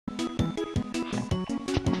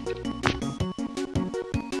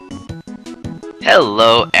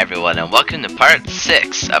Hello everyone and welcome to part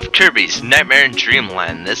 6 of Kirby's Nightmare in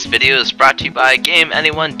Dreamland. This video is brought to you by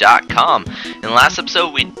GameAnyone.com. In the last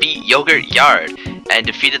episode we beat Yogurt Yard and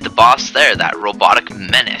defeated the boss there, that robotic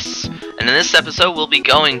menace. And in this episode we'll be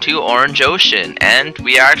going to Orange Ocean, and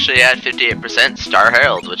we are actually at 58% Star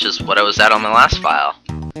Herald, which is what I was at on my last file.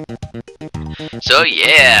 So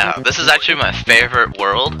yeah, this is actually my favorite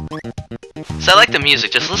world. So I like the music,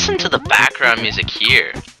 just listen to the background music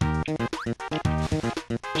here.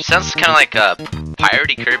 It sounds kind of like a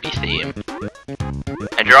piratey Kirby theme.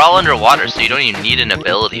 And you're all underwater, so you don't even need an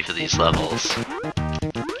ability for these levels.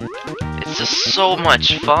 It's just so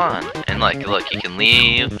much fun. And like, look, you can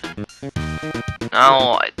leave.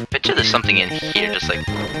 Now, I bet you there's something in here, just like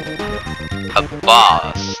a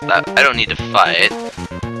boss that I don't need to fight.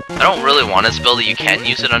 I don't really want his ability. You can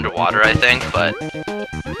use it underwater, I think, but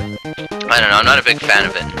I don't know, I'm not a big fan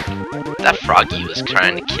of it. That froggy was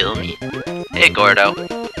trying to kill me. Hey, Gordo.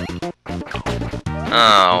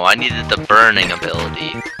 Oh, I needed the burning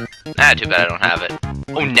ability. Ah, too bad I don't have it.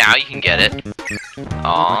 Oh, now you can get it.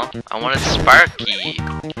 Aw, I wanted Sparky.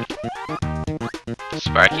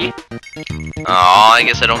 Sparky? Aw, I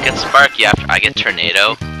guess I don't get Sparky after I get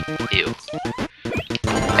Tornado. Ew.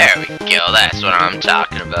 There we go, that's what I'm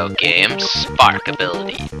talking about, game. Spark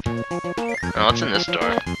ability. Oh, what's in this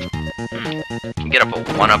door? I can get up a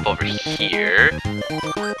 1-up over here.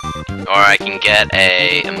 Or I can get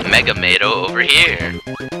a Mega Mado over here.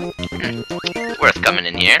 Worth coming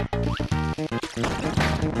in here.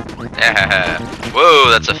 Whoa,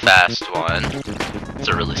 that's a fast one. It's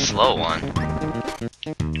a really slow one.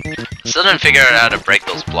 Still didn't figure out how to break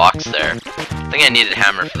those blocks there. I think I needed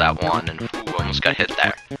hammer for that one, and ooh, almost got hit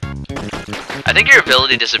there. I think your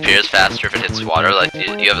ability disappears faster if it hits water. Like,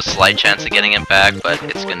 you have a slight chance of getting it back, but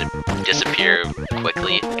it's gonna disappear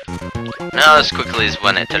quickly. Not as quickly as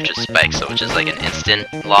when it touches spikes, so which is like an instant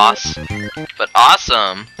loss. But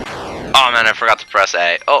awesome! Oh man, I forgot to press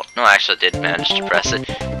A. Oh, no, I actually did manage to press it.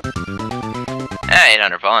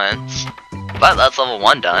 800 points. But that's level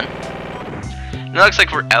 1 done. And it looks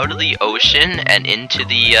like we're out of the ocean and into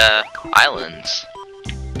the islands.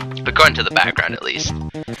 According to the background, at least.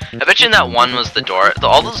 I bet you in that one was the door.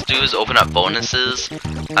 All those do open up bonuses.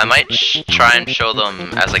 I might try and show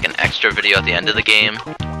them as like an extra video at the end of the game.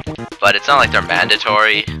 But it's not like they're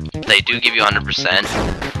mandatory. They do give you 100%.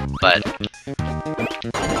 But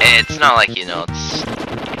it's not like, you know, it's...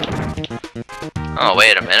 Oh,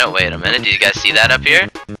 wait a minute. Do you guys see that up here?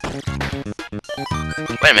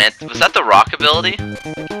 Wait a minute, was that the rock ability?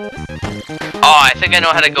 Oh, I think I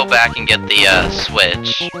know how to go back and get the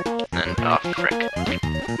switch. And, oh, frick.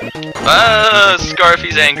 Ah,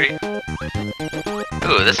 Scarfy's angry.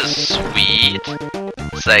 Ooh, this is sweet.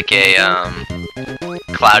 It's like a,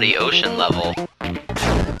 cloudy ocean level.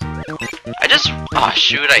 Oh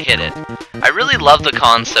shoot, I hit it. I really love the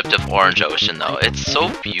concept of Orange Ocean, though. It's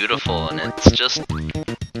so beautiful, and it's just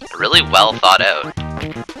really well thought out.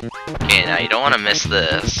 Okay, now you don't want to miss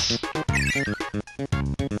this.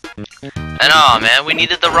 And oh man, we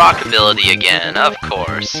needed the rock ability again, of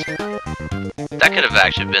course. That could have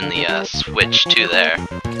actually been the switch too there.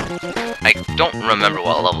 I don't remember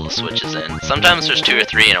what level the switch is in. Sometimes there's 2 or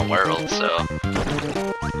 3 in a world, so...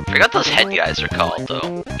 I forgot those head guys are called,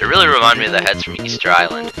 though. They really remind me of the heads from Easter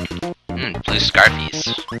Island. Blue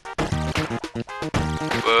Scarfies.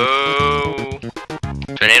 Whoa!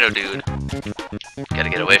 Tornado dude. Gotta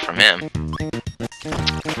get away from him.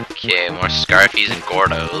 Okay, more Scarfies and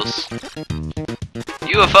Gordos.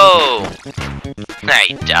 UFO! Nah,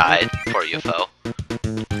 he died. Poor UFO.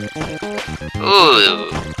 Ooh!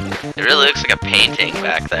 It really looks like a painting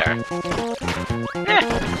back there.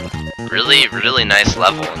 Really nice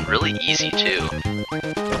level, and really easy too.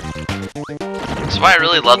 That's why I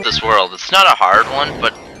really love this world. It's not a hard one,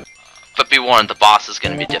 but be warned, the boss is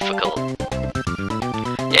gonna be difficult.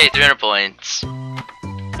 Yay, 300 points.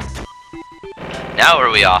 Now where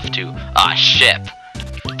are we off to? Ah, ship.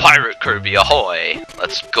 Pirate Kirby, ahoy!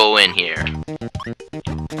 Let's go in here.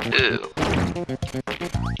 Ooh.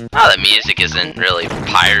 Oh, the music isn't really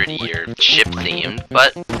piratey or ship themed,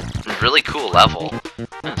 but really cool level.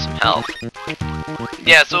 Oh, some health.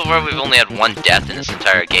 Yeah, so far we've only had 1 death in this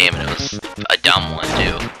entire game, and it was a dumb one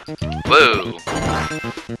too. Whoa!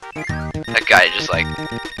 That guy just like...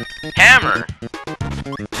 Hammer!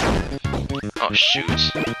 Oh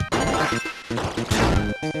shoot.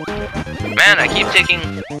 Man, I keep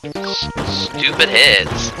taking stupid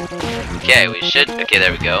hits. Okay, we should... Okay,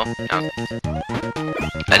 there we go. No.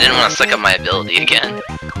 I didn't want to suck up my ability again.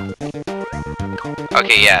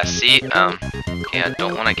 Okay, yeah, see, okay, I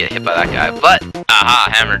don't want to get hit by that guy, but, aha,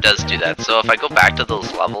 hammer does do that, so if I go back to those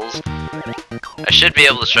levels, I should be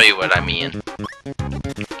able to show you what I mean.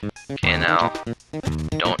 Okay, now,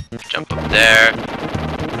 don't jump up there.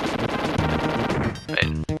 Wait.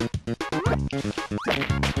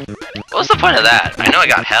 What was the point of that? I know I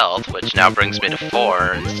got health, which now brings me to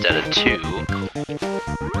 4 instead of 2.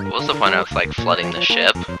 What was the point of, like, flooding the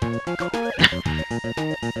ship?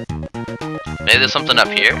 Maybe there's something up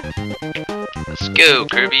here? Let's go,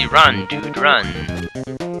 Kirby, run, dude, run.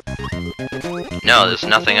 No, there's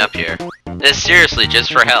nothing up here. This is seriously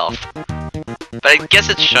just for health. But I guess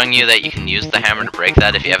it's showing you that you can use the hammer to break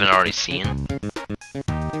that if you haven't already seen.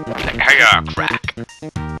 Hiya, crack.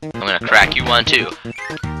 I'm gonna crack you one too.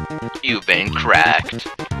 You've been cracked.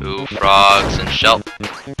 Ooh, frogs and shell.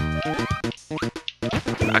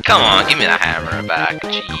 Oh, come on, give me the hammer back.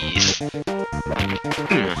 Jeez.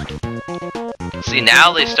 See,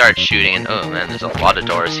 now they start shooting, and oh man, there's a lot of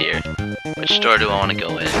doors here. Which door do I want to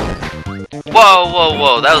go in? Whoa, whoa,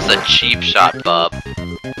 whoa, that was a cheap shot, bub.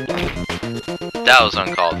 That was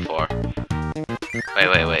uncalled for.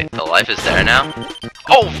 Wait, the life is there now?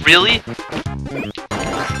 Oh, really?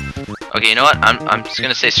 Okay, you know what? I'm just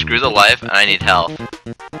gonna say screw the life, and I need health.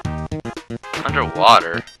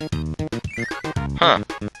 Underwater? Huh.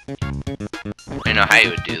 I don't know how you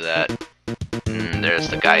would do that. There's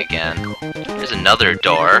the guy again. There's another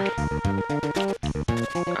door.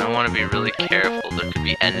 I want to be really careful. There could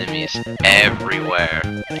be enemies everywhere.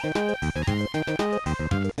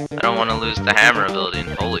 I don't want to lose the hammer ability.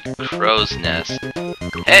 And holy crow's nest.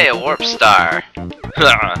 Hey, a warp star.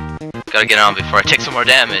 Gotta get on before I take some more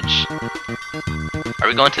damage. Are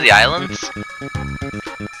we going to the islands?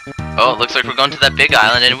 Oh, it looks like we're going to that big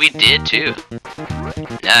island, and we did too.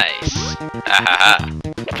 Nice. Ahaha.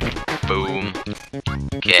 Boom.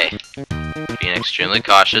 Okay. Being extremely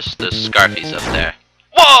cautious. There's Scarfies up there.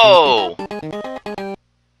 Whoa!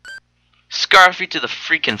 Scarfy to the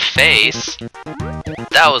freaking face.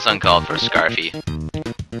 That was uncalled for, Scarfy.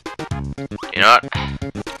 You know what?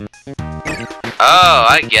 Oh,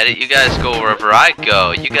 I get it. You guys go wherever I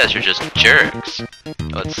go. You guys are just jerks.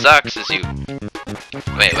 What sucks is you...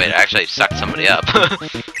 Wait, actually I sucked somebody up. Oh,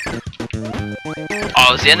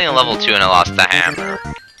 it was the ending of level 2 and I lost the hammer.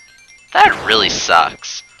 That really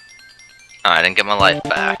sucks. Oh, I didn't get my life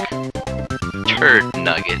back. Turd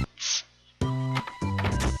nuggets.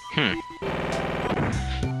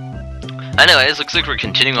 Anyways, looks like we're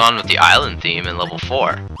continuing on with the island theme in level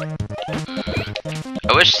 4.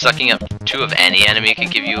 I wish sucking up 2 of any enemy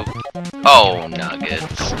could give you... Oh,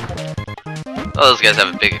 nuggets. Oh, those guys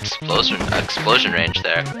have a big explosion range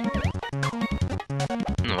there.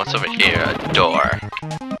 What's over here? A door.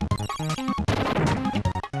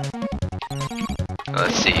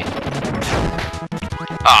 Let's see.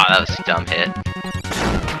 Ah, that was a dumb hit.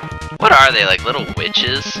 What are they, like little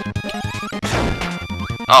witches?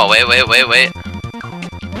 Oh, wait.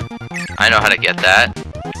 I know how to get that.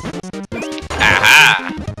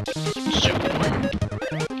 Aha!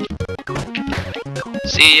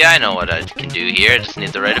 See, I know what I can do here, I just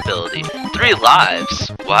need the right ability. 3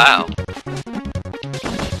 lives! Wow.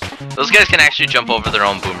 Those guys can actually jump over their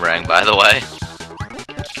own boomerang, by the way.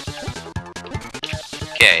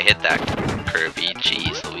 Okay, hit that, Kirby.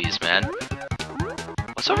 Jeez Louise, man.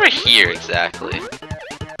 What's over here, exactly?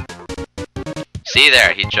 See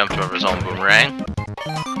there, he jumped over his own boomerang.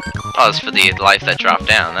 Oh, that's for the life that dropped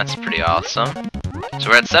down. That's pretty awesome. So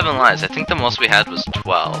we're at 7 lives. I think the most we had was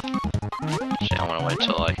 12. Actually, I want to wait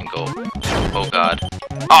till I can go... Oh, God.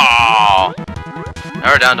 Oh!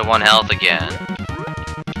 Now we're down to 1 health again.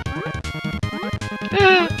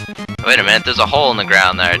 Wait a minute, there's a hole in the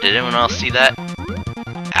ground there. Did anyone else see that?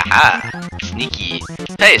 Aha! Sneaky.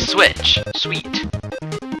 Hey, switch! Sweet.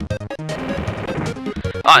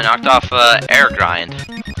 Oh, I knocked off air grind.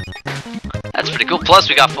 That's pretty cool. Plus,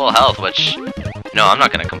 we got full health, which... No, I'm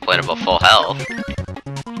not going to complain about full health.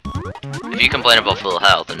 If you complain about full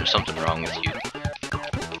health, then there's something wrong with you.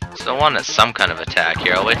 Still want some kind of attack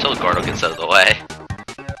here. I'll wait till Gordo gets out of the way.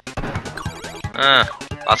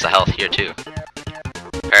 Lots of health here, too.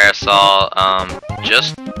 Parasol,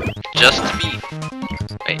 just to be...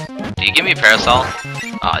 Wait, do you give me Parasol?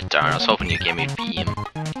 Aw, oh, darn, I was hoping you gave me Beam.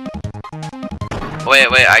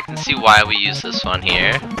 Wait, I can see why we use this one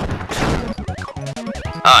here.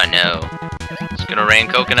 Oh no. It's gonna rain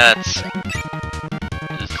coconuts.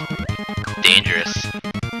 This is dangerous.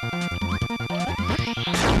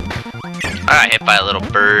 I got hit by a little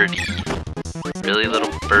birdie. Really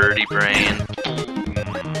little birdie brain.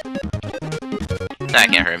 That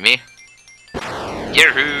can't hurt me.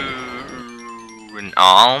 Yahoo!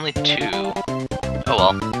 Aw, only 2. Oh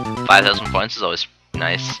well. 5,000 points is always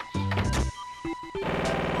nice.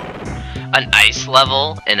 An ice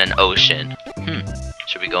level in an ocean.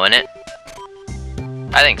 Should we go in it?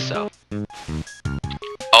 I think so.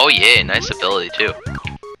 Oh yeah, nice ability too.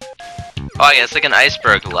 Oh yeah, it's like an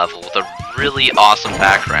iceberg level with a really awesome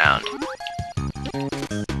background.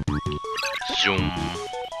 Zoom.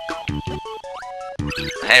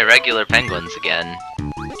 Hey, regular penguins again.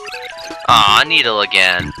 Aw, Needle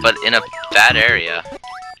again, but in a bad area.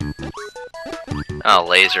 Oh,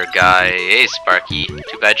 laser guy. Hey, Sparky.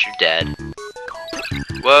 Too bad you're dead.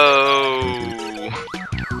 Whoa!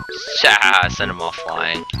 Cha! Send him all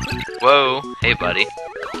flying. Whoa! Hey, buddy.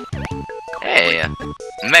 Hey!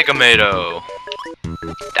 Megamato!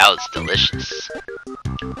 That was delicious.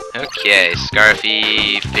 Okay,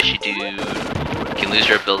 Scarfy, Fishy Dude. You can lose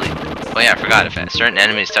your ability. Oh yeah, I forgot. If certain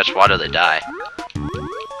enemies touch water, they die.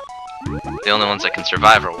 The only ones that can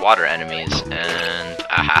survive are water enemies, and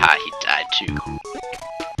ahaha, he died too.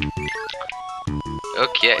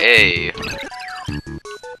 Okay.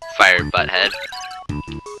 Fired Butthead.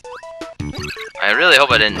 I really hope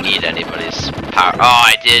I didn't need anybody's power. Oh,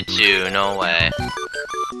 I did too. No way.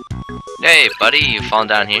 Hey, buddy, you fallen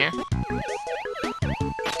down here?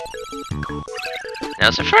 Now,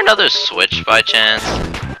 is there for another switch by chance?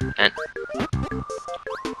 And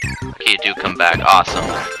okay, you do come back. Awesome.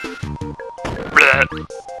 Blech.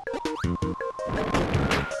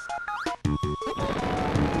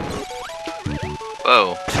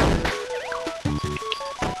 Whoa.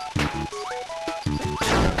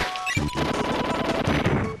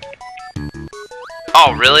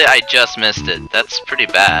 Oh, really? I just missed it. That's pretty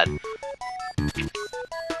bad.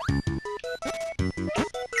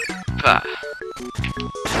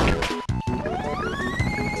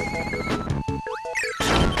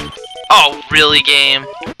 Oh, really, game?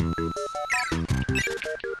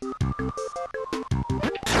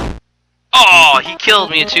 Oh, he killed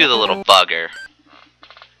me too, the little bugger.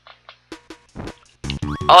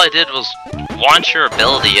 All I did was launch your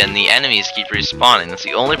ability and the enemies keep respawning. That's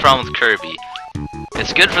the only problem with Kirby.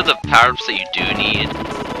 It's good for the power-ups that you do need.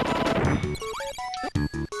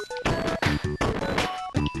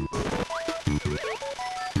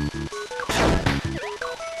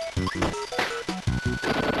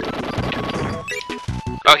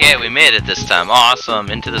 Okay, we made it this time. Awesome.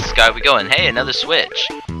 Into the sky we go. And hey, another switch.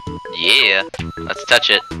 Yeah. Let's touch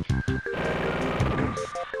it.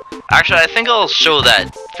 Actually, I think I'll show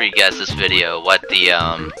that for you guys this video. What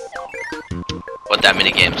that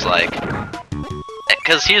minigame's like.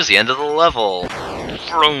 Because here's the end of the level.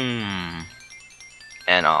 Vroom.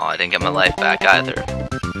 And oh, I didn't get my life back either.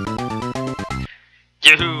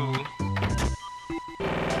 Yahoo!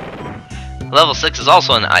 Level 6 is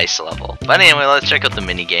also an ice level. But anyway, let's check out the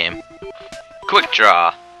minigame. Quick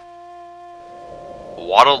draw.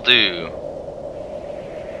 What'll do?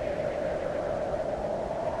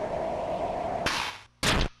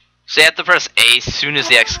 So you have to press A as soon as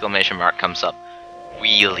the exclamation mark comes up.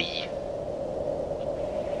 Wheelie.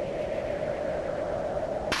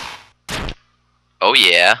 Oh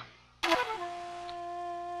yeah.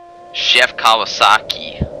 Chef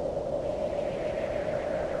Kawasaki.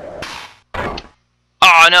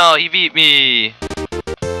 Oh no, he beat me!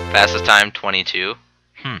 Fastest time, 22.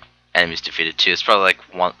 Enemies defeated 2. It's probably like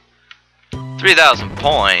 3,000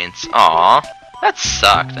 points. Aw, that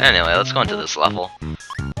sucked. Anyway, let's go into this level.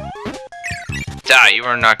 Die, you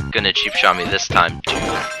are not gonna cheap shot me this time, dude.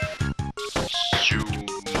 Zoom,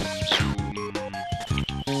 zoom.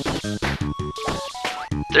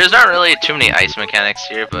 There's not really too many ice mechanics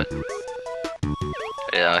here, but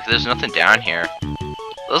yeah, there's nothing down here.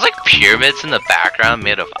 Those like pyramids in the background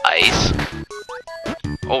made of ice.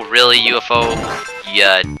 Oh really, UFO?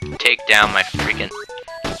 Yeah, take down my freaking...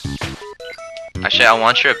 Actually, I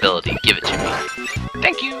want your ability. Give it to me.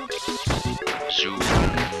 Thank you. Zoom.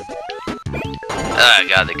 Oh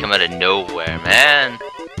god, they come out of nowhere, man.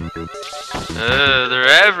 They're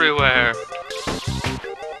everywhere.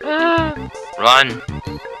 Run.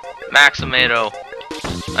 Maxamato.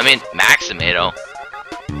 I mean, Maxamato.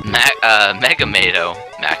 Megamato.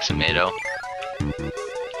 Maxamato.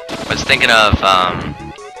 I was thinking of,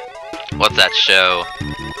 what's that show?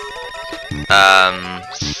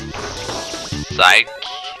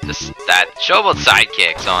 That show about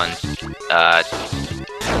sidekicks on,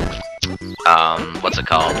 what's it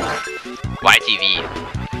called? YTV.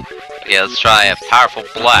 Okay, let's try a powerful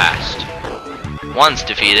blast. One's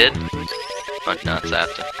defeated. Oh, no, it's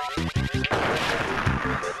after.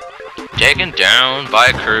 Taken down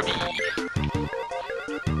by Kirby.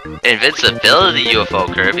 Invincibility UFO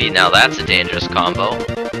Kirby, now that's a dangerous combo.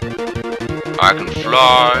 I can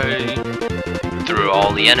fly through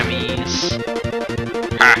all the enemies.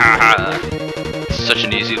 Ha ha ha. Such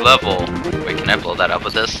an easy level. Wait, can I blow that up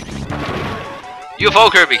with this?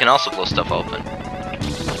 UFO Kirby can also blow stuff open.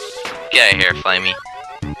 Get out of here, Flamey.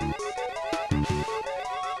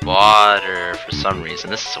 Water, for some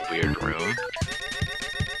reason. This is a weird room.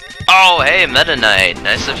 Oh, hey, Meta Knight.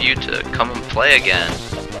 Nice of you to come and play again.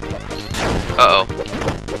 Uh-oh.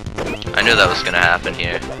 I knew that was gonna happen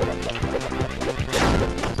here.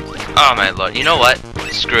 Oh my lord. You know what?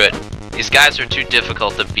 Screw it. These guys are too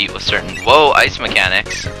difficult to beat with certain... Whoa, ice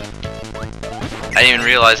mechanics. I didn't even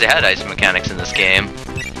realize they had ice mechanics in this game.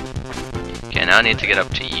 Okay, now I need to get up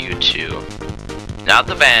to you two. Not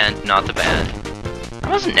the band, not the band.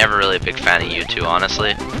 I was never really a big fan of you two,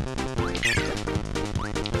 honestly.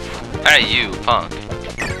 Alright, you, punk.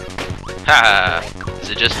 Ha! Is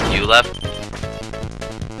it just you left?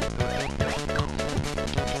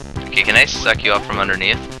 Okay, can I suck you up from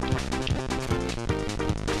underneath?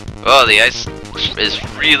 Oh, the ice is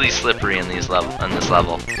really slippery in this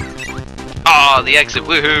level. Oh, the exit!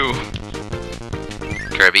 Woohoo!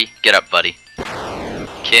 Kirby, get up, buddy.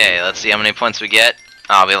 Okay, let's see how many points we get.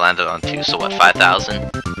 Oh, we landed on 2, so what,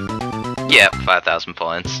 5,000? Yep, 5,000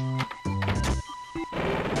 points.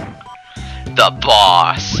 The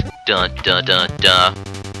boss! Dun dun dun dun.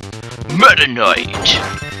 Meta Knight!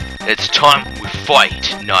 It's time we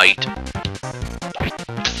fight, Knight!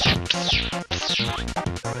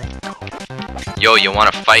 Yo, you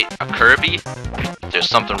wanna fight a Kirby? There's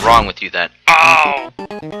something wrong with you then. Oh!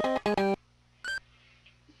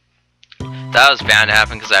 That was bound to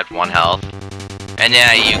happen because I had 1 health. And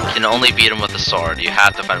yeah, you can only beat him with a sword. You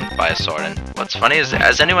have to fight him by a sword. And what's funny is,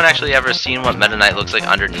 has anyone actually ever seen what Meta Knight looks like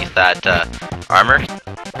underneath that armor?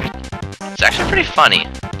 It's actually pretty funny.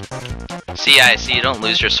 See, I see you don't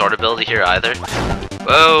lose your sword ability here either.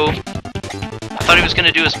 Whoa! I thought he was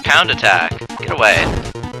gonna do his pound attack. Get away.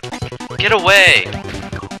 Get away!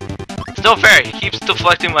 It's no fair, he keeps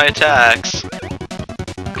deflecting my attacks.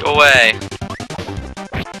 Go away.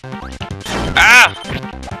 Ah!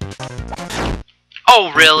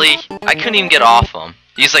 Oh, really? I couldn't even get off him.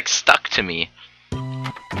 He's like stuck to me.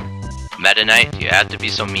 Meta Knight, you have to be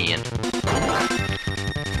so mean.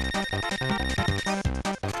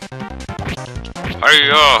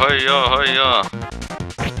 Hiya, hiya, hiya.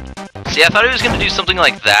 See, I thought he was gonna do something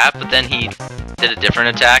like that, but then he did a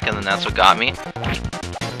different attack, and then that's what got me.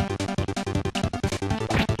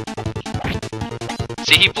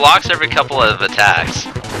 See, he blocks every couple of attacks.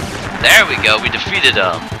 There we go, we defeated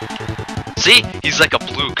him. See? He's like a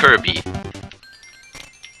blue Kirby.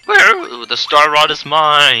 Woohoo! The Star Rod is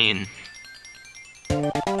mine!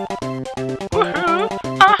 Woohoo!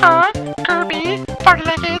 Kirby! Party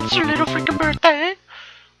like it's your little freaking birthday!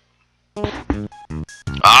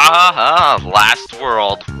 Last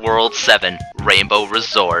world. World 7. Rainbow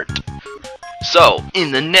Resort. So,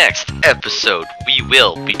 in the next episode, we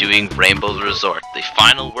will be doing Rainbow Resort, the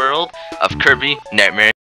final world of Kirby Nightmare